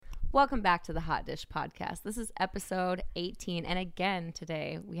Welcome back to the Hot Dish Podcast. This is episode 18. And again,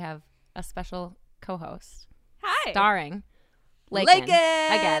 today we have a special co-host. Hi. Starring Laken.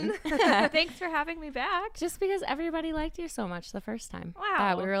 Again. Thanks for having me back. Just because everybody liked you so much the first time.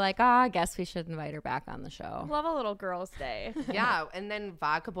 Wow. We were like, I guess we should invite her back on the show. Love a little girls' day. Yeah, and then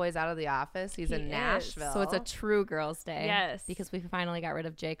Vodka Boy's out of the office. He's in Nashville. So it's a true girls' day. Yes. Because we finally got rid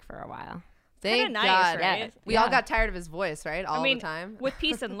of Jake for a while. Thank nice, God. right? Yeah. We all got tired of his voice, right? All the time. With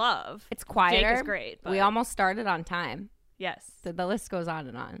peace and love. It's quieter. Jake is great. But We almost started on time. yes. The list goes on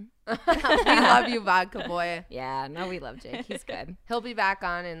and on. We love you, Vodka Boy. Yeah, no, we love Jake. He's good. He'll be back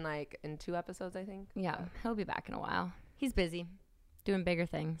on in 2 episodes, I think. Yeah, he'll be back in a while. He's busy doing bigger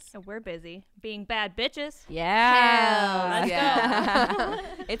things. So we're busy being bad bitches. Yeah. Let's yeah.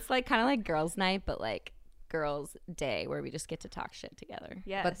 It's like kind of like girls' night, but like girls' day where we just get to talk shit together.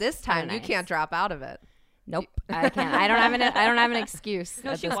 Yes. But this time Kinda you nice. can't drop out of it. Nope, I can't. I don't have an excuse.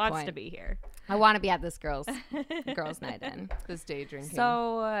 No, at she this wants point. to be here. I want to be at this girls' night in. This day drinking.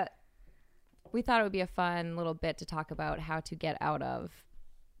 So we thought it would be a fun little bit to talk about how to get out of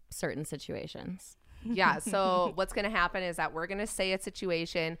certain situations. Yeah, so what's going to happen is that we're going to say a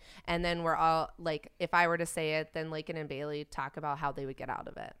situation, and then we're all, like, if I were to say it, then Laken and Bailey talk about how they would get out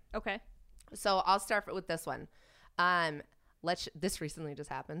of it. Okay. So I'll start with this one. This recently just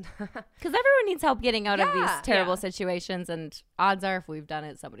happened. Because everyone needs help getting out of these Yeah. terrible Yeah. situations, and odds are if we've done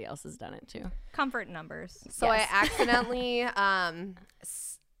it, somebody else has done it too. Comfort numbers. So Yes. I accidentally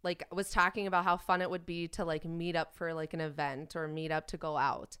was talking about how fun it would be to like meet up for like an event or meet up to go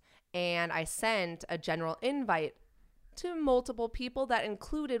out. And I sent a general invite to multiple people that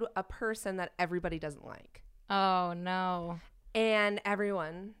included a person that everybody doesn't like. Oh no. And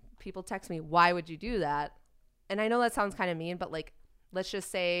people text me, why would you do that? And I know that sounds kind of mean, but like, let's just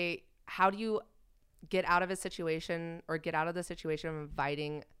say, how do you get out of a situation or get out of the situation of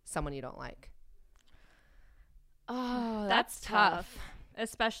inviting someone you don't like? Oh, That's tough.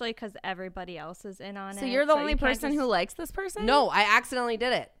 Especially because everybody else is in on it. So you're the only you can't person just- who likes this person? No, I accidentally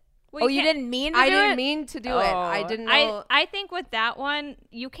did it. Well, You can't- didn't mean to I do didn't it? mean to do it. I Oh. didn't know. I think with that one,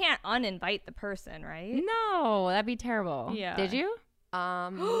 you can't uninvite the person, right? No, that'd be terrible. Yeah. Did you?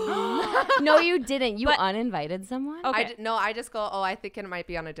 No, No, you didn't. You But- uninvited someone? Okay. I just go, I think it might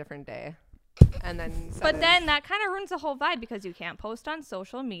be on a different day. And then But then that kind of ruins the whole vibe because you can't post on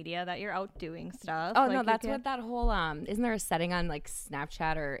social media that you're out doing stuff. Oh Like, no, you that's can't- what that whole isn't there a setting on like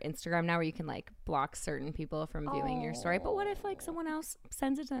Snapchat or Instagram now where you can like block certain people from viewing your story? But what if like someone else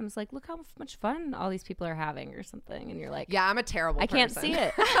sends it to them? It's like, look how much fun all these people are having or something, and you're like, yeah, I'm a terrible I person. can't see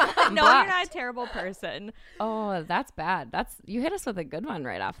it. No, you're not a terrible person. Oh, that's bad. You hit us with a good one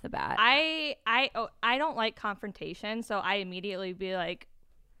right off the bat. I don't like confrontation, so I immediately be like,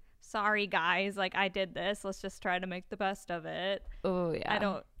 sorry guys, like I did this. Let's just try to make the best of it. Oh yeah. I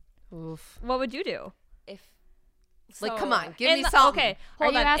don't. Oof. What would you do? If Like, so- come on, give me And- something. Okay, Are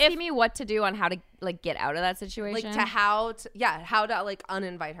hold you on. asking If- me what to do on how to like get out of that situation? Like how to like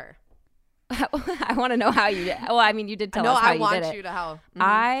uninvite her. I want to know how you did. Well, I mean, you did tell No, us how I you want did you it. to help.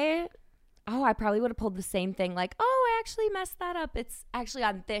 I probably would have pulled the same thing. Like, I actually messed that up. It's actually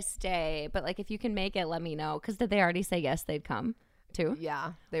on this day. But like, if you can make it, let me know. Because did they already say yes? They'd come too.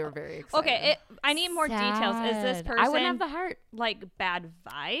 Yeah, they were very excited. Okay, I need more details. Is this Sad. person I wouldn't have the heart. like bad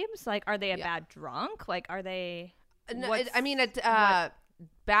vibes? Like, are they a bad drunk? Like, are they? No, what's- I mean, a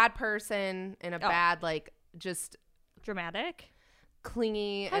bad person and a bad like just dramatic.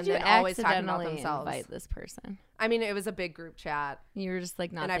 clingy How'd and you then always talking about accidentally themselves. invite this person? I mean, it was a big group chat, You were just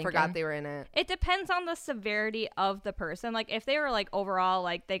like not. and I thinking. forgot they were in it. It depends on the severity of the person. Like, if they were like overall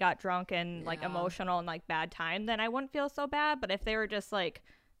like they got drunk and like Yeah. emotional and like bad time, then I wouldn't feel so bad. But if they were just like,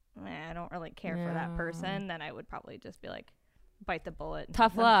 I don't really care for that Yeah. person, then I would probably just be like, bite the bullet. and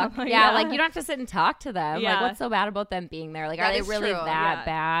Tough let them luck. come. Yeah, like you don't have to sit and talk to them. Yeah. Like, what's so bad about them being there? Like, That are they is really true. that Yeah.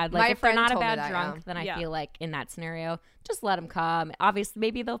 bad? Like, My if they're friend not a told me bad that, drunk, yeah. then I Yeah. feel like in that scenario, just let them come. Obviously,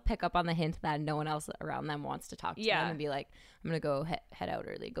 maybe they'll pick up on the hint that no one else around them wants to talk to Yeah. them and be like, I'm gonna go head out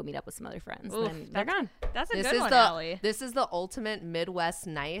early, go meet up with some other friends. Oof, And then they're gone. That's a This good is one, the Allie. this is the ultimate Midwest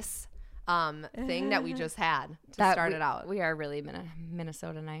nice thing that we just had to That start we- it out. We are really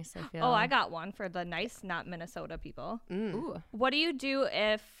Minnesota nice. I feel. Oh, I got one for the nice, not Minnesota people. Ooh. What do you do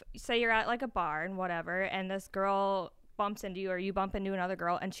if, say, you're at like a bar and whatever, and this girl bumps into you, or you bump into another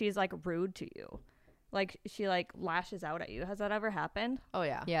girl, and she's like rude to you, like she like lashes out at you? Has that ever happened? Oh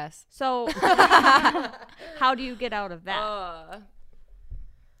yeah. Yes. So, how do you get out of that?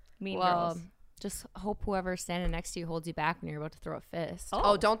 Mean Well, girls. just hope whoever's standing next to you holds you back when you're about to throw a fist.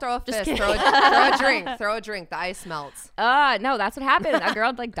 Oh, don't throw a fist. Throw a drink. Throw a drink. The ice melts. No, that's what happened. A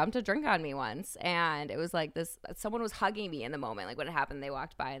girl like dumped a drink on me once, and it was like this. Someone was hugging me in the moment. Like when it happened, they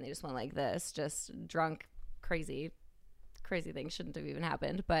walked by and they just went like this, just drunk, crazy things shouldn't have even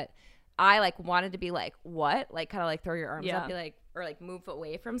happened. But I like wanted to be like, what? Like kind of like throw your arms up, be like, or like move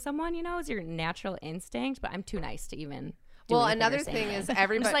away from someone. You know, is your natural instinct. But I'm too nice to even. Well, another thing is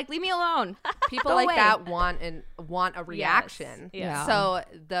everybody just like leave me alone. People like that want a reaction. Yes. Yeah.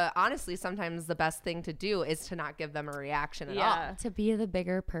 So honestly, sometimes the best thing to do is to not give them a reaction at all. To be the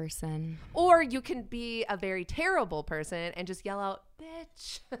bigger person. Or you can be a very terrible person and just yell out,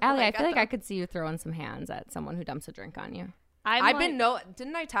 "Bitch!" Allie, I feel like I could see you throwing some hands at someone who dumps a drink on you.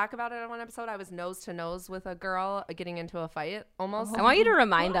 Didn't I talk about it on one episode? I was nose to nose with a girl getting into a fight almost. I want you to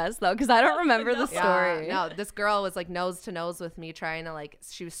remind us though, because I don't remember the story. No, this girl was like nose to nose with me, trying to like,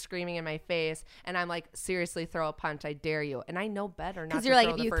 she was screaming in my face, and I'm like, seriously, throw a punch, I dare you. And I know better not to. Because you're like,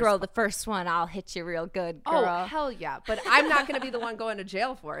 if you throw the first one, I'll hit you real good, girl. Oh hell yeah! But I'm not gonna be the one going to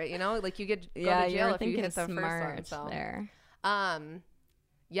jail for it. You know, like you get go to jail if you hit the first one. So there.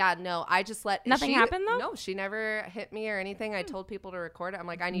 Yeah, no, I just let nothing happen though. No, she never hit me or anything. I told people to record it. I'm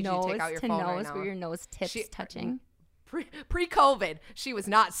like, I need you to take out your phone right now. Were your nose tips touching? Pre-COVID, she was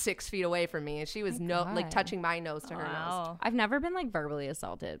not 6 feet away from me, and she was like touching my nose to her nose. I've never been like verbally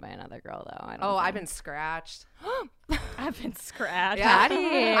assaulted by another girl though. I've been scratched. I've been scratched. Yeah.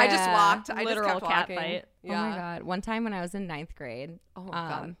 I just walked. I Literal just kept cat walking. fight. Yeah. Oh my god! One time when I was in 9th grade,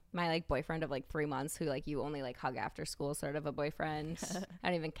 God. my like boyfriend of like 3 months, who like you only like hug after school, sort of a boyfriend. I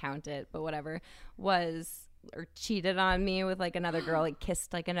don't even count it, but whatever. Or cheated on me with like another girl, like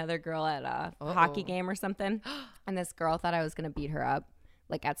kissed like another girl at a hockey game or something. And this girl thought I was gonna beat her up.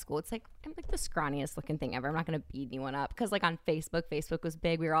 Like at school, it's like I'm like the scrawniest looking thing ever. I'm not gonna beat anyone up because like on Facebook was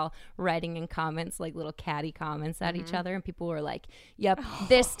big. We were all writing in comments, like little catty comments at each other, and people were like, "Yep,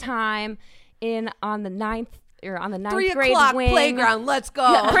 this time on the 9th 3 grade o'clock wing playground, let's go."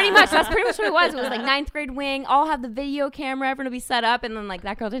 Yeah, pretty much. That's pretty much what it was. It was like 9th grade wing. All have the video camera. Everyone will be set up, and then like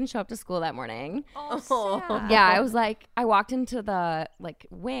that girl didn't show up to school that morning. Yeah, I was like, I walked into the like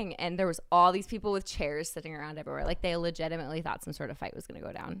wing, and there was all these people with chairs sitting around everywhere. Like they legitimately thought some sort of fight was gonna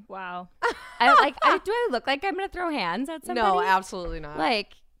go down. Wow. Do I look like I'm gonna throw hands at somebody? No, absolutely not.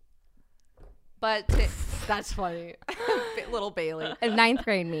 Like, but that's funny. Little Bailey. A 9th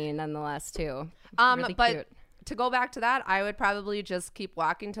grade me, nonetheless, too. Really but cute. To go back to that, I would probably just keep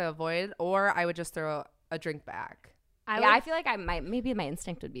walking to avoid, or I would just throw a drink back. I feel like maybe my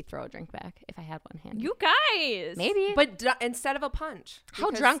instinct would be throw a drink back if I had one hand. You guys. Maybe. But instead of a punch.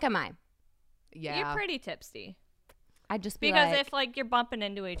 How drunk am I? Yeah. You're pretty tipsy. I'd just be because like, if like you're bumping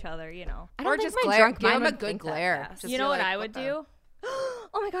into each other, you know. I don't or think just my glare. drunk Give mind him a would good think that glare. fast. Just You know be what like, I would the- do?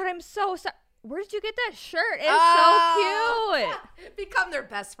 Oh my god, I'm so sorry. Where did you get that shirt? It's so cute. Become their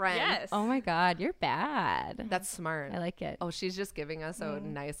best friend. Yes. Oh my god, you're bad. That's smart. I like it. Oh, she's just giving us a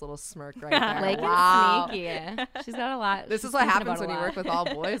nice little smirk right there. Like Wow. sneaky. She's got a lot. This she's is what thinking happens about when a you work lot. with all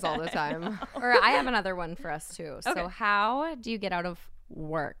boys all the time. Or I have another one for us too. Okay. So how do you get out of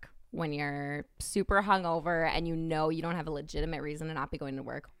work when you're super hungover and you know you don't have a legitimate reason to not be going to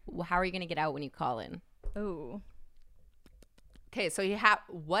work? How are you going to get out when you call in? Ooh. Okay, so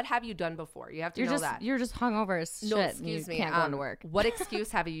what have you done before? You have to know that. You're just hungover as shit. No, and you excuse me. can't go into work. What excuse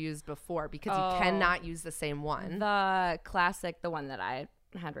have you used before? Because you cannot use the same one. The classic, the one that I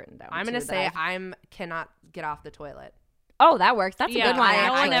had written down. I'm going to say I cannot get off the toilet. Oh, that works. That's a good one. I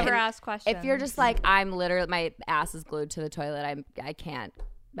will actually. never ask questions. If you're just like, I'm literally, my ass is glued to the toilet. I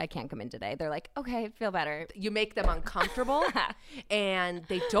can't come in today. They're like, okay, feel better. You make them uncomfortable and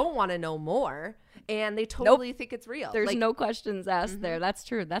they don't want to know more and they totally think it's real. There's like, no questions asked there. That's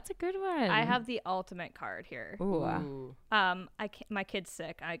true. That's a good one. I have the ultimate card here. Ooh. I can't, my kid's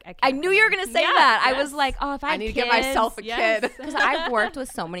sick. I can't. I knew you were going to say that. I was like, oh, if I need to kids, get myself a kid. Because I've worked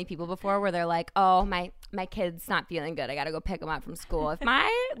with so many people before where they're like, oh, my kid's not feeling good. I got to go pick him up from school. If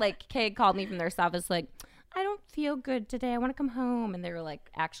my kid called me from their office like, I don't feel good today. I want to come home. And they were like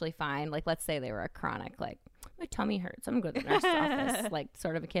actually fine. Like, let's say they were a chronic, like, my tummy hurts. I'm going to the nurse's office. Like,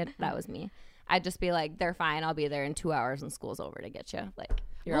 sort of a kid. That was me. I'd just be like, they're fine. I'll be there in 2 hours and school's over to get you. Like,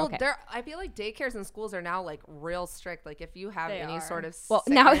 you're okay. I feel like daycares and schools are now like real strict. Like if you have any sort of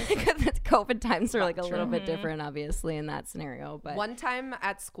now sickness, COVID times are like a little bit different, obviously, in that scenario. But one time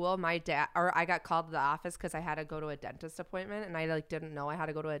at school, I got called to the office because I had to go to a dentist appointment, and I like didn't know I had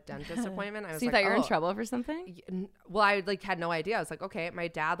to go to a dentist appointment. I was so you like, thought you were in trouble for something? Well, I like had no idea. I was like, okay. My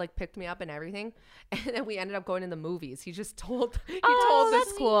dad like picked me up and everything, and then we ended up going in the movies. He just told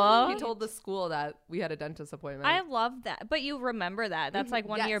that's cool. He told the school school that we had a dentist appointment. I love that. But you remember that. That's like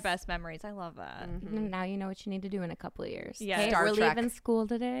one of your Yes. best memories. I love that. Now you know what you need to do in a couple of years. Yeah. Hey, Star we're Trek. leaving school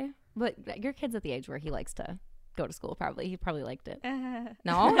today. But your kid's at the age where he likes to go to school, probably. He probably liked it.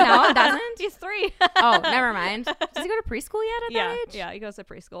 No, doesn't? He's 3. Oh, never mind. Does he go to preschool yet at yeah, that age? yeah, he goes to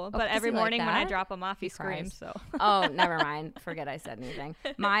preschool. does But every he like morning when I that? drop him off, he cries. screams. So Oh, never mind. Forget I said anything.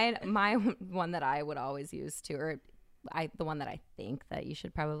 My one that I would always use too, or the one that I think that you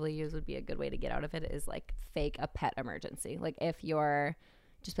should probably use would be a good way to get out of it is like fake a pet emergency. Like if you're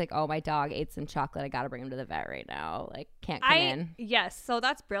just like, oh, my dog ate some chocolate, I gotta bring him to the vet right now. Like can't come in. Yes, so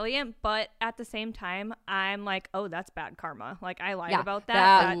that's brilliant. But at the same time, I'm like, oh, that's bad karma. Like I lied Yeah, about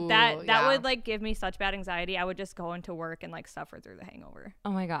that- that yeah. would like give me such bad anxiety. I would just go into work and like suffer through the hangover. Oh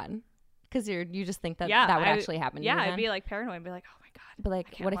my god, because you just think that Yeah, that would I- actually happen. Yeah, to you I'd then? be like paranoid. I'd be like, oh my god. But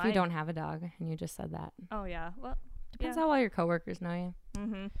like, can't what if you lie. don't have a dog and you just said that? Oh yeah. Well, Depends how well your coworkers know you.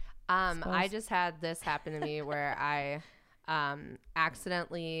 mm-hmm. I suppose. just had this happen to me where I I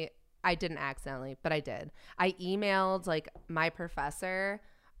didn't accidentally, but I did. I emailed like my professor,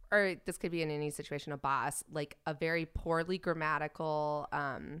 or this could be in any situation, a boss, like a very poorly grammatical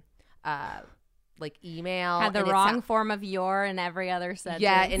like email. Had the and it wrong form of your in every other sentence.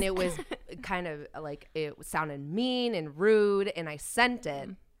 Yeah, and it was kind of like it sounded mean and rude, and I sent it.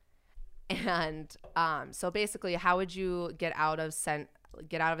 And so basically, how would you get out of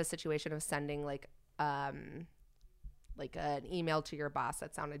a situation of sending like an email to your boss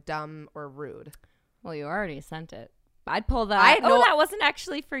that sounded dumb or rude? Well, you already sent it. I'd pull that. I know- that wasn't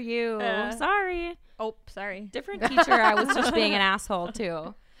actually for you. Sorry. Oh, sorry. Different teacher. I was just being an asshole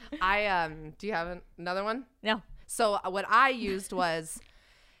too. Do you have another one? No. So what I used was,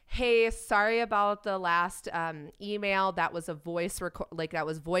 hey, sorry about the last email. That was a voice that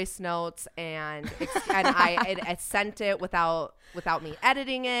was voice notes, and I sent it without me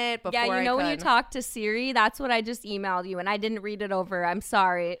editing it before. Yeah, you know when you could. talk to Siri, that's what I just emailed you, and I didn't read it over. I'm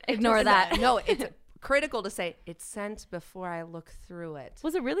sorry. Ignore that. No, it's critical to say it's sent before I look through it.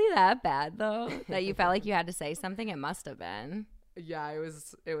 Was it really that bad though that you felt like you had to say something? It must have been. Yeah,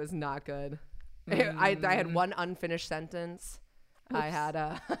 it was not good. I had one unfinished sentence. Oops. I had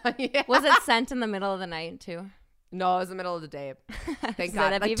yeah. Was it sent in the middle of the night too? No, it was the middle of the day. Thank So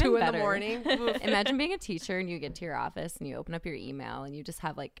God. that'd Like be 2 even in the better. morning. Imagine being a teacher and you get to your office and you open up your email and you just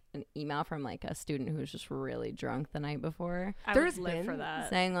have like an email from like a student who's just really drunk the night before There's There's live for been that.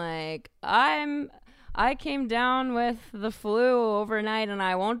 saying like, I came down with the flu overnight and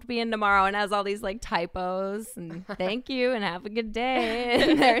I won't be in tomorrow, and has all these like typos and thank you and have a good day.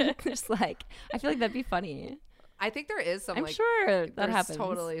 And they're just like, I feel like that'd be funny. I think there is some I'm like sure that there's happens.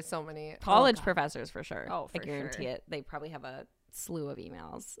 totally so many College God. professors for sure. Oh, I for guarantee sure. it. They probably have a slew of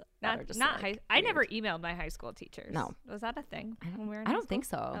emails. that are Not just not like, high. I weird. never emailed my high school teachers. No. Was that a thing? When we were in I high don't think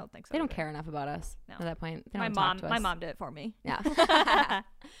so. school? I don't think so. They don't either. care enough about us No. at that point. They My don't talk mom. to My us. mom did it for me. Yeah.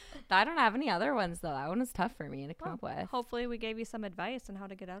 I don't have any other ones though. That one was tough for me to come up with. Hopefully, we gave you some advice on how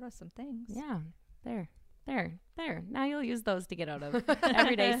to get out of some things. Yeah. There. Now you'll use those to get out of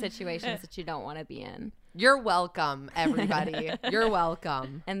everyday situations that you don't want to be in. You're welcome, everybody. You're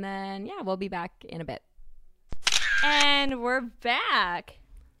welcome. And then, yeah, we'll be back in a bit. And we're back.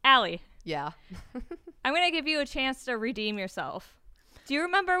 Allie, Yeah. I'm going to give you a chance to redeem yourself. Do you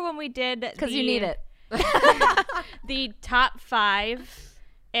remember when we did Because you need it. the top 5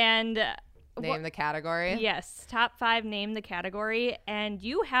 and Name the category. yes, top 5 name the category, and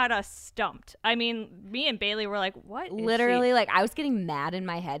you had us stumped. I mean, me and Bailey were like, what is Literally, like, I was getting mad in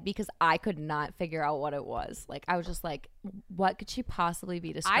my head because I could not figure out what it was. Like, I was just like, what could she possibly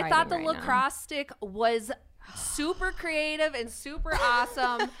be describing I thought the right now? lacrosse stick was super creative and super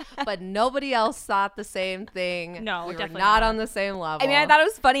awesome, but nobody else thought the same thing. No, we were definitely not not. on the same level. I mean, I thought it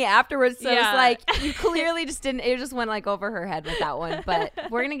was funny afterwards. So Yeah. it was like, you clearly just didn't, it just went like over her head with that one. But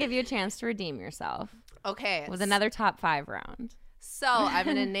we're going to give you a chance to redeem yourself Okay. with another top 5 round. So I'm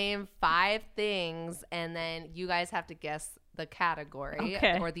going to name 5 things, and then you guys have to guess the category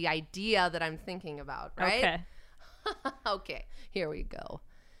Okay. or the idea that I'm thinking about, right? Okay. Okay, here we go.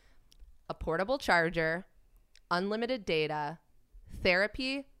 A portable charger, unlimited data,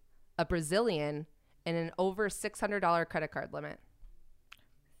 therapy, a Brazilian, and an over $600 credit card limit.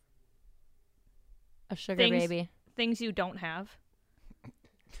 A sugar Things- baby. Things you don't have.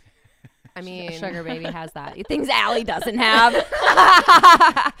 I mean, A sugar baby has that. Things Allie doesn't have.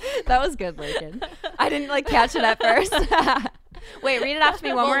 That was good, Laken. I didn't like catch it at first. Wait, read it off to me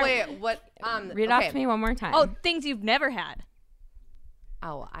one well, more. wait, what? Read it off to me one more time. Oh, things you've never had.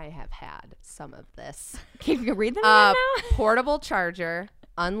 Oh, I have had some of this. Can you read them again now? Portable charger,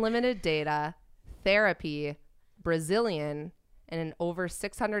 unlimited data, therapy, Brazilian, and an over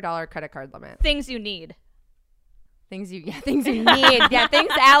 $600 credit card limit. Things you need. Things you need. Yeah, things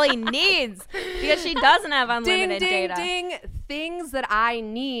Allie needs because she doesn't have unlimited data. Ding. Things that I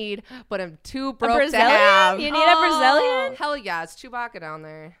need, but I'm too broke to Brazilian? have. You need a Brazilian? Hell yeah, it's Chewbacca down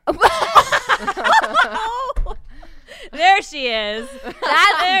there. There she is.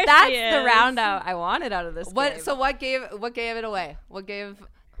 That's she the is. roundout I wanted out of this What? game. So what gave it away? What gave?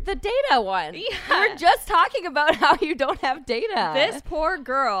 The data one. Yeah. We were just talking about how you don't have data. This poor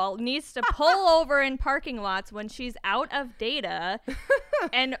girl needs to pull over in parking lots when she's out of data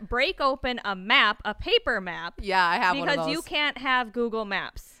and break open a paper map. Yeah, I have one of Because those. you can't have Google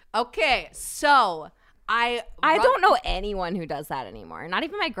Maps. Okay, so I don't know anyone who does that anymore. Not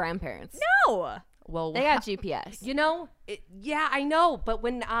even my grandparents. No. Well, They got GPS. you know, yeah, I know. But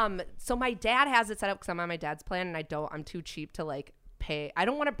when so my dad has it set up because I'm on my dad's plan, and I'm too cheap to like pay. I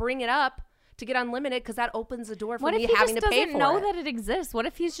don't want to bring it up to get unlimited because that opens the door for What me if he having just to pay doesn't for know it. that it exists? What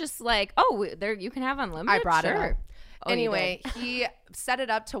if he's just like, oh, there you can have unlimited? I brought Sure. it up. Oh, you Anyway, did. he set it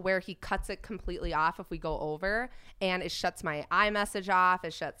up to where he cuts it completely off if we go over, and it shuts my iMessage off,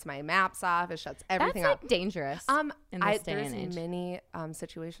 it shuts my maps off, it shuts everything That's off. like dangerous. In this day There's and age. many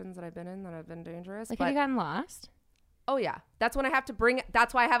situations that I've been in that have been dangerous. Like, but have you gotten lost? oh yeah, that's when I have to bring.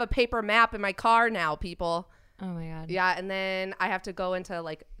 That's why I have a paper map in my car now, people. Oh my god. Yeah, and then I have to go into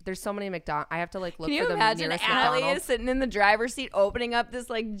like. There's so many McDonald's. I have to like look Can you for the imagine nearest Allie is McDonald's. sitting in the driver's seat opening up this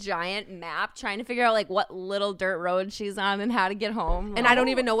like giant map trying to figure out like what little dirt road she's on and how to get home? And I don't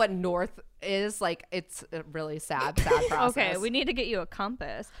even know what north is. Like, it's a really sad process. Okay, we need to get you a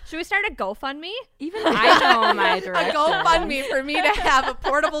compass. Should we start a GoFundMe? Even I know my a direction. GoFundMe for me to have a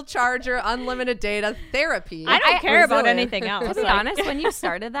portable charger, unlimited data, therapy. I don't care about Brazilian. anything else. To be Like- honest, when you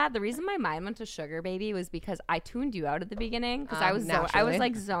started that, the reason my mind went to Sugar Baby was because I tuned you out at the beginning because I was naturally.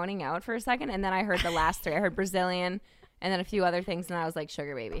 like zoning out for a second, and then I heard the last three. I heard Brazilian, and then a few other things, and I was like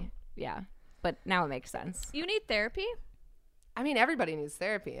Sugar Baby. Yeah, but now it makes sense. You need therapy? I mean, everybody needs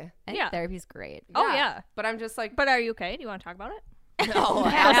therapy. I think Yeah. therapy's great. Oh, yeah. But I'm just like, But are you okay? Do you want to talk about it? no,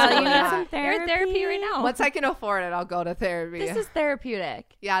 Allie, absolutely you need not. some therapy. You're in therapy right now. Once I can afford it, I'll go to therapy. This is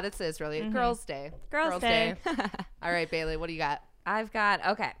therapeutic. yeah, this is really Girls' Day. Girls' Day. All right, Bailey, what do you got? I've got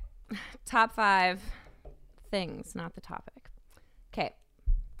top 5 things, not the topic. Okay,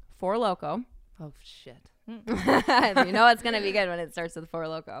 Four Loko. Oh shit. You know it's gonna be good when it starts with Four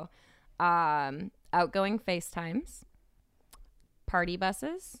Loko. Outgoing FaceTimes, party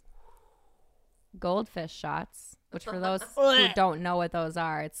buses, goldfish shots. Which for those who don't know what those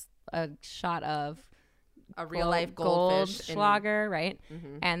are, it's a shot of A real life goldfish. Goldschlager, right?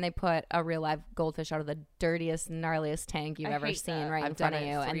 And they put a real life goldfish out of the dirtiest, gnarliest tank you've I ever hate seen that. right in I've front done of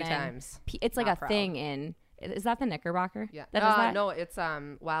it you. 3 And then times. it's like Not a proud. thing in. Is that the Knickerbocker? Yeah. That does that? No, it's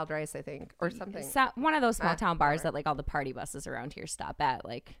wild rice, I think, or something. One of those small town bars whatever. that like all the party buses around here stop at,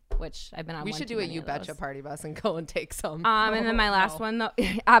 like, which I've been on. We one should too do a many You of Betcha those. party bus and go and take some. And then my last one, though,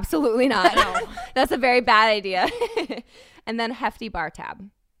 absolutely not. That's a very bad idea. And then hefty bar tab.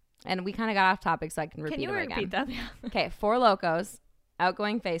 And we kind of got off topic, so I can repeat Can you them repeat again. that? Okay, Four Locos,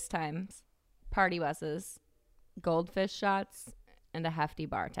 outgoing FaceTimes, party buses, goldfish shots, and a hefty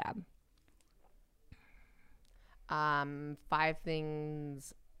bar tab. 5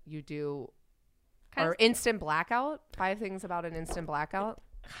 things you do, Kind or of- instant blackout. 5 things about an instant blackout.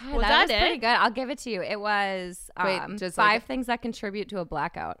 God, Was that was pretty it? good. I'll give it to you. It was Wait, just 5 like- things that contribute to a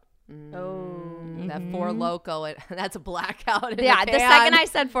blackout. That Four Loko, that's a blackout. In Yeah, a the can. second I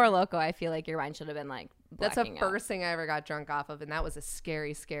said Four Loco, I feel like your mind should have been like, That's the blacking out. first thing I ever got drunk off of, and that was a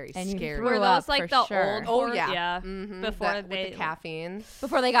scary, scary, And you scary. threw Were up those like for the sure. old? Oh, Four- yeah. yeah. Mhm, Before that- they with the caffeine.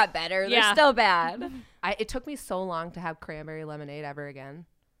 Before they got better. They're Yeah. still bad. It took me so long to have cranberry lemonade ever again.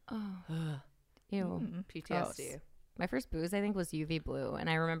 Ew. PTSD. Gross. My first booze, I think, was UV Blue, and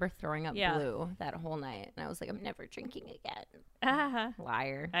I remember throwing up Yeah. blue that whole night. And I was like, I'm never drinking again. Ah,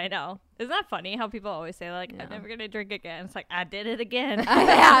 Liar. I know. Isn't that funny how people always say like, Yeah. I'm never gonna drink again? It's like I did it again.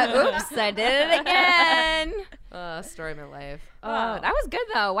 Yeah, oops, I did it again. Story of my life. Oh, that was good,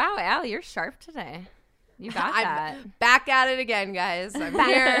 though. Wow, Allie, you're sharp today. You got that. I'm back at it again, guys. I'm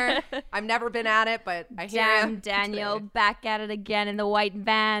here. I've never been at it, but I hear Damn, ya Daniel, today. back at it again in the white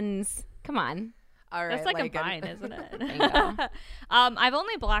vans. Come on. All right, That's like a Laken. vine, isn't it? There you go. I've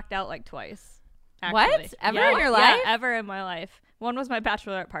only blacked out like twice. What? actually. Ever Yeah. in your Yeah, life? ever in my life. One was my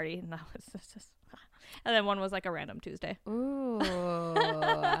bachelorette party, and that was just and then one was like a random Tuesday. Ooh.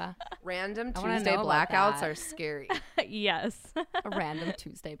 Random I wanna Tuesday know about blackouts that. are scary. Yes. A random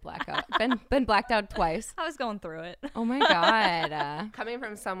Tuesday blackout. Been blacked out twice. I was going through it. Oh my God. Coming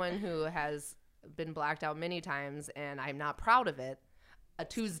from someone who has been blacked out many times and I'm not proud of it, a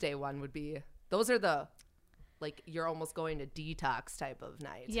Tuesday one would be. Those are the like you're almost going to detox type of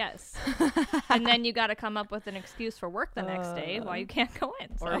night. Yes. And then you got to come up with an excuse for work the next day why you can't go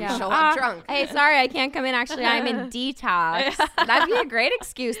in. So. Or you show up drunk. Hey, sorry, I can't come in. Actually, I'm in detox. That'd be a great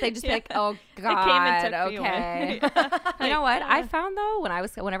excuse. They'd just be like, oh, God, came and took me okay. You know what? I found, though,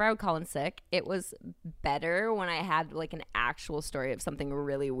 whenever I would call in sick, it was better when I had, like, an actual story of something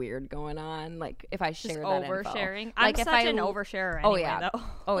really weird going on. Like, if I shared that info. Oversharing. Like, I'm such an oversharer anyway, though.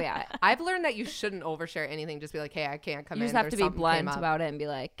 Oh, yeah. I've learned that you shouldn't overshare anything. Just be like, hey, I can't come in. You just have to There's be something blunt came up. about it and be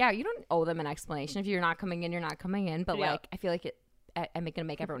like, yeah, you don't owe them an explanation. If you're not coming in, you're not coming in. But Yeah. like, I feel like I'm going to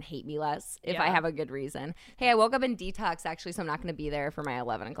make everyone hate me less if Yeah. I have a good reason. Hey, I woke up in detox actually, so I'm not going to be there for my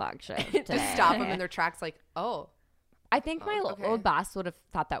 11 o'clock shift today. Just stop them in their tracks like, oh. I think my okay. old boss would have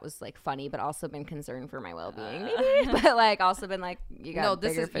thought that was like funny, but also been concerned for my well-being, maybe. But like also been like, you got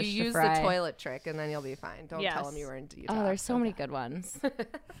bigger fish you to use fry. the toilet trick and then you'll be fine. Don't tell them you were in detox. Oh, there's so many good ones.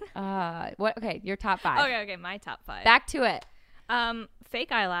 What? Okay, your top 5. Okay, my top 5. Back to it.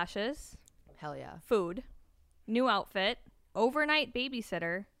 Fake eyelashes, Hell yeah. food, new outfit, overnight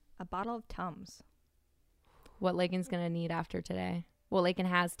babysitter, a bottle of Tums. What Laken's gonna need after today? What Laken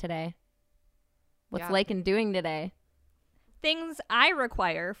has today? What's Yeah. Laken doing today? Things I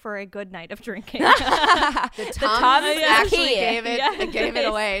require for a good night of drinking. The Tums is actually key. gave it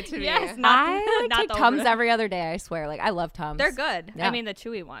away to me. Yes, I not take the Tums over- every other day. I swear. Like I love Tums. They're good. Yeah. I mean, the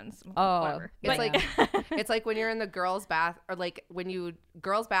chewy ones. Oh, Whatever. It's yeah. like it's like when you're in the girls' bath, or like when you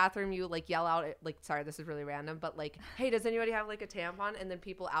girls' bathroom, you like yell out like, sorry, this is really random, but like, hey, does anybody have like a tampon? And then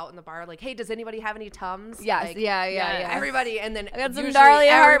people out in the bar are like, hey, does anybody have any Tums? Yes. Like, yeah. Everybody, and then I got some usually gnarly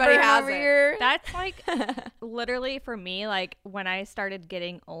everybody heartburn has over it. here. That's like literally for me, like when I started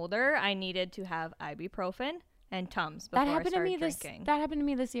getting older, I needed to have ibuprofen and Tums before That happened I to me started drinking. That happened to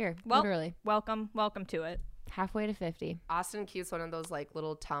me this year. Well, literally welcome to it. halfway to 50. Austin keeps one of those like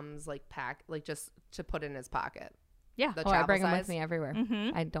little Tums like pack, like just to put in his pocket. Yeah. The Oh, I travel bring them size. with me everywhere.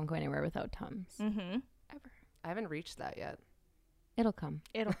 Mm-hmm. I don't go anywhere without Tums. Mm-hmm. I haven't reached that yet. It'll come.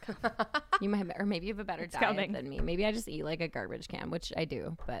 It'll come. You might have, or maybe you have a better It's diet coming. than me. Maybe I just eat like a garbage can, which I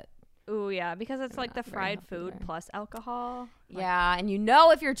do. But Ooh, yeah, because it's I'm like the not very fried healthy food there. plus alcohol. Like, yeah, and you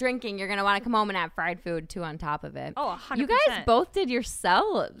know if you're drinking, you're gonna want to come home and have fried food too on top of it. Oh, 100%. You guys both did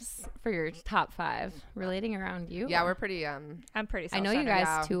yourselves for your top 5, relating around you. Yeah, we're pretty I'm pretty I know you self-centered.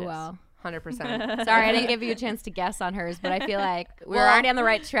 guys too Yes. well. 100%. Sorry, I didn't give you a chance to guess on hers, but I feel like we're Well- already on the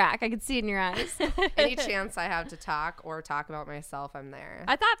right track. I could see it in your eyes. Any chance I have to talk about myself, I'm there.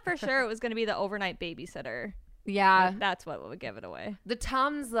 I thought for sure it was going to be the overnight babysitter. Yeah. That's what would give it away. The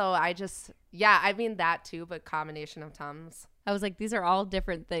Tums though, I mean that too, but combination of Tums. I was like, these are all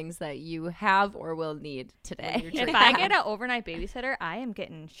different things that you have or will need today. You're If I get an overnight babysitter, I am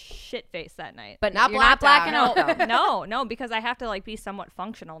getting shit-faced that night. But Not you're not blacked blacking out. out though. no, because I have to like be somewhat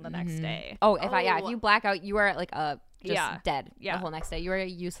functional the next day. Oh, if you black out, you are like just Yeah. dead Yeah. the whole next day. You are a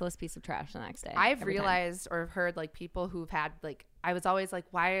useless piece of trash the next day. I've every time. realized or heard like people who've had like, I was always like,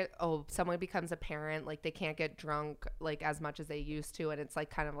 why? Oh, someone becomes a parent, like they can't get drunk like as much as they used to, and it's like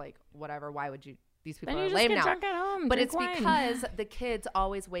kind of like whatever. Why would you? These people Then are you just lame get now. drunk at home. But drink it's wine. because the kids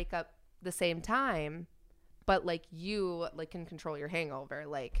always wake up the same time, but like you like can control your hangover.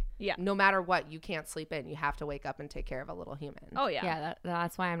 Like Yeah. no matter what, you can't sleep in. You have to wake up and take care of a little human. Oh yeah. yeah,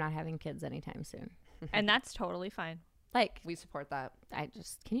 that's why I'm not having kids anytime soon. And that's totally fine. Like, We support that.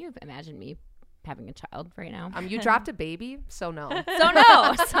 can you imagine me having a child right now? You dropped a baby, so no. So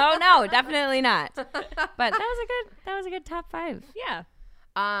no, definitely not. But that was a good top 5. Yeah.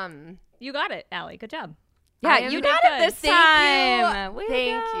 Um, You got it, Allie. Good job. Yeah, am you good. got it this Thank time. you. Way to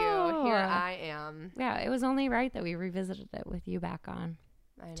Thank go. you. Here I am. Yeah, it was only right that we revisited it with you back on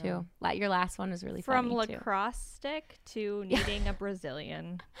I know. too. Your last one was really From funny too. lacrosse stick to needing a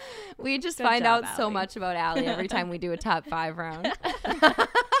Brazilian. We just Good find job, out so Allie. much about Allie every time we do a top 5 round.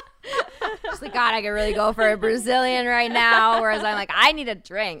 She's like, God, I could really go for a Brazilian right now. Whereas I'm like, I need a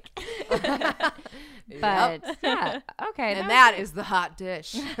drink. But yeah, okay. And that is the hot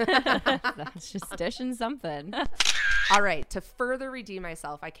dish. that's just dishing something. All right. To further redeem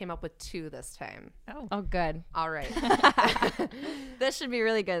myself, I came up with 2 this time. Oh, good. All right. This should be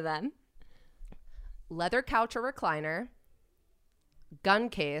really good then. Leather couch or recliner, gun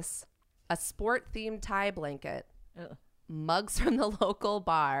case, a sport-themed tie blanket, Ugh. mugs from the local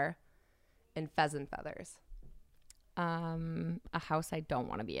bar, and pheasant feathers. A house I don't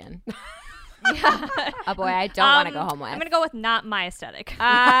want to be in. Yeah. A boy I don't want to go home with. I'm going to go with not my aesthetic.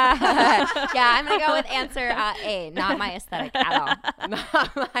 Yeah, I'm going to go with answer A, not my aesthetic at all.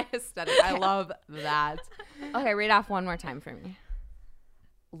 Not my aesthetic. I love that. Okay, read off one more time for me.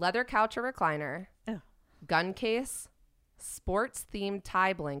 Leather couch or recliner, Ugh. gun case, sports-themed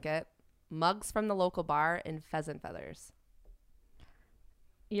tie blanket, mugs from the local bar, and pheasant feathers.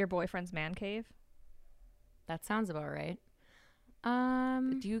 Your boyfriend's man cave. That sounds about right.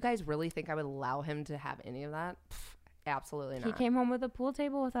 Do you guys really think I would allow him to have any of that? Pff, absolutely not. He came home with a pool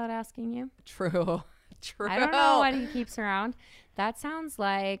table without asking you. True. I don't know what he keeps around. That sounds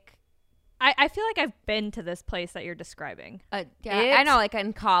like I feel like I've been to this place that you're describing. yeah, I know, like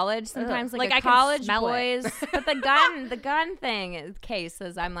in college, sometimes like Like, I a can college smell it. boys. But the gun thing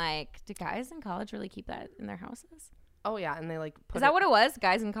cases, I'm like, do guys in college really keep that in their houses? Oh yeah, and they like put Is that what it was?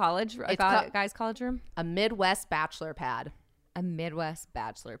 Guys in college, It's guys' college room, a Midwest bachelor pad. a Midwest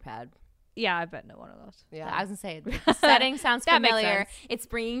bachelor pad. Yeah, I've been to one of those. Yeah, I was gonna say the setting sounds That makes familiar. sense. It's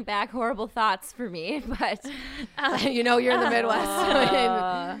bringing back horrible thoughts for me, but you know you're in the Midwest.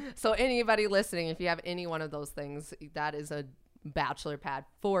 Uh. So anybody listening, if you have any one of those things, that is a bachelor pad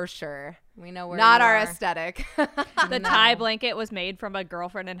for sure. we know where Not you our are. aesthetic. The tie blanket was made from a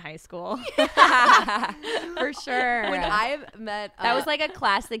girlfriend in high school. For sure. When I've met That was like a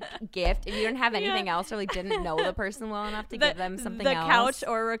classic gift. If you didn't have anything else or like didn't know the person well enough to give them something the else. couch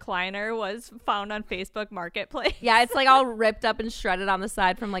or recliner was found on Facebook Marketplace. Yeah, it's like all ripped up and shredded on the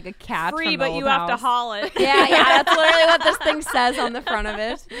side from like a cat. Free, from the but old you have to house. haul it. Yeah, that's literally what this thing says on the front of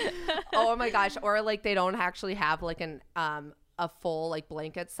it. oh my gosh, or like they don't actually have like an a full like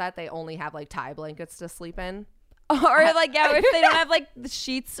blanket set. They only have like tie blankets to sleep in. Or like, yeah, if they don't have like the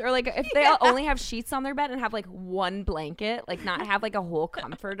sheets, or like if they only have sheets on their bed and have like one blanket, like not have like a whole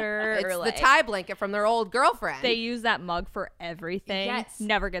comforter. It's or the like, tie blanket from their old girlfriend. They use that mug for everything. Yes.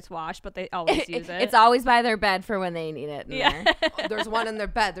 Never gets washed, but they always use it. It's always by their bed for when they need it. In Yeah. there. There's one in their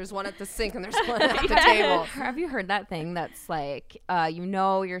bed. There's one at the sink, and there's one at the table. Have you heard that thing that's like,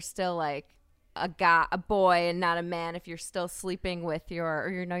 you're still like a boy and not a man if you're still sleeping with or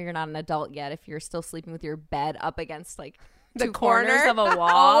you're not an adult yet if you're still sleeping with your bed up against like The two corners corner? of a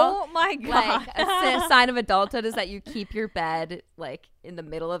wall. Oh my god! Like a sign of adulthood is that you keep your bed like in the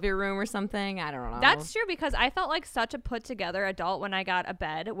middle of your room or something. I don't know. That's true, because I felt like such a put together adult when I got a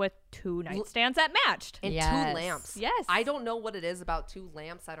bed with 2 nightstands that matched. And Yes. 2 lamps. Yes. I don't know what it is about 2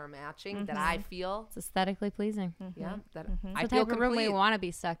 lamps that are matching that I feel. It's aesthetically pleasing. Yeah, that It's I the feel type of room we complete. want to be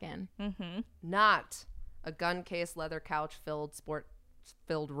stuck in. Not a gun case, leather couch filled, sport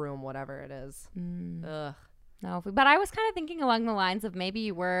filled room, whatever it is. Ugh. No, but I was kind of thinking along the lines of maybe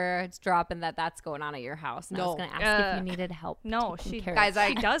you were dropping that's going on at your house. And I was No. going to ask if you needed help. No, taking she care of Guys, it.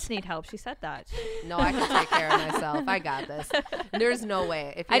 she does need help. She said that. No, I can take care of myself. I got this. There's no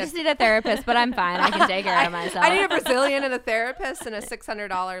way. If you I had- just need a therapist, but I'm fine. I can take care of myself. I need a Brazilian and a therapist and a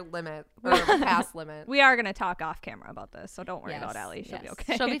 $600 limit or pass limit. We are going to talk off camera about this, so don't worry Yes, about Allie. She'll be yes.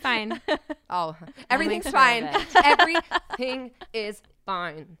 okay. She'll be fine. Oh, everything's sure fine. of Everything is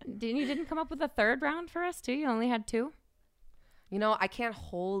fine. You didn't come up with a third round for us too? You only had 2? You know, I can't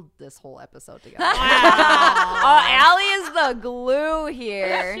hold this whole episode together. Oh, Allie is the glue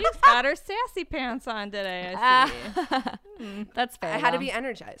here. She's got her sassy pants on today. I see. That's fair. I had to though. be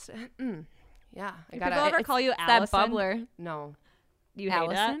energized. Yeah, I Do gotta. people ever It's call you that Allison? bubbler. No, You hate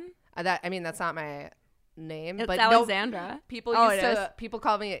that? Allison? I mean that's not my name, It's but Alexandra. people Oh, used it to people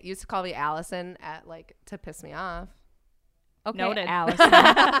used to call me Allison at like to piss me off. Okay, Noted. Allison.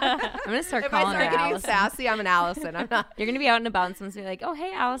 I'm gonna start If I calling her start getting Allison. sassy, I'm an Allison. I'm not. You're gonna be out and about, and someone's gonna be like, "Oh,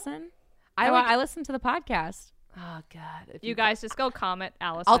 hey, Allison. I listen to the podcast." Oh God! If You guys just go comment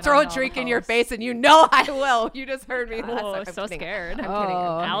Allison. I'll throw on a all drink the in your posts. face, and you know I will. You just heard me. Oh, I'm so kidding. scared. I'm kidding.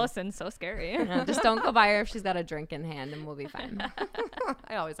 Oh. Allison's so scary. No, just don't go by her if she's got a drink in hand, and we'll be fine.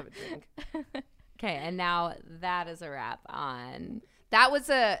 I always have a drink. Okay, and now that is a wrap on That was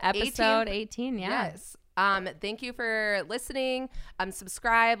a episode 18. Yeah. Yes. Thank you for listening.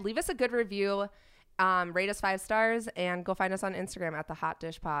 Subscribe. Leave us a good review. Rate us 5 stars, and go find us on Instagram at the Hot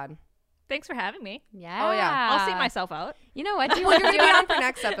Dish Pod. Thanks for having me. Yeah. Oh, yeah. I'll see myself out. You know what? Do you Well, want you're to gonna do be on for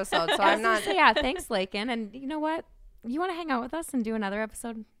next episode, so I'm not. Yeah, thanks, Laken. And you know what? You want to hang out with us and do another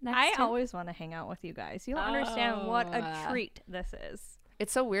episode next? I too? always want to hang out with you guys. You don't understand what a Oh. treat this is.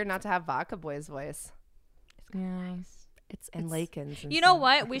 It's so weird not to have Vodka Boy's voice Yeah. It's and Laken's. And You know stuff.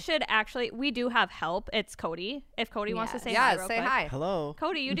 what? We should actually, we do have help. It's Cody. If Cody wants to say Yeah, hi real say quick. hi. Hello.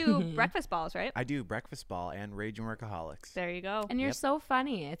 Cody, you do breakfast balls, right? I do breakfast ball and Raging Workaholics. There you go. And you're Yep. so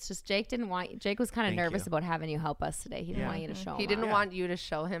funny. It's just Jake was kind of Thank nervous you. about having you help us today. He didn't Yeah. want you to show He him didn't up. Yeah. want you to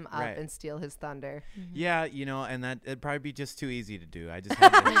show him up Right. and steal his thunder. Yeah, and that it'd probably be just too easy to do. I just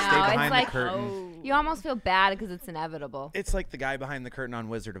had to stay No, it's behind like, the curtain. You almost feel bad because it's inevitable. It's like the guy behind the curtain on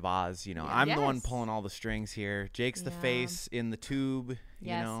Wizard of Oz. I'm the one Yes. pulling all the strings here. Jake's the Yeah. face in the tube.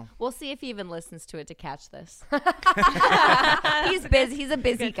 Yes. You know. We'll see if he even listens to it to catch this. He's busy. He's a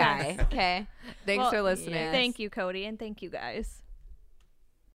busy guy. Okay. Thanks Well, for listening. yeah. Thank you, Cody, and thank you guys.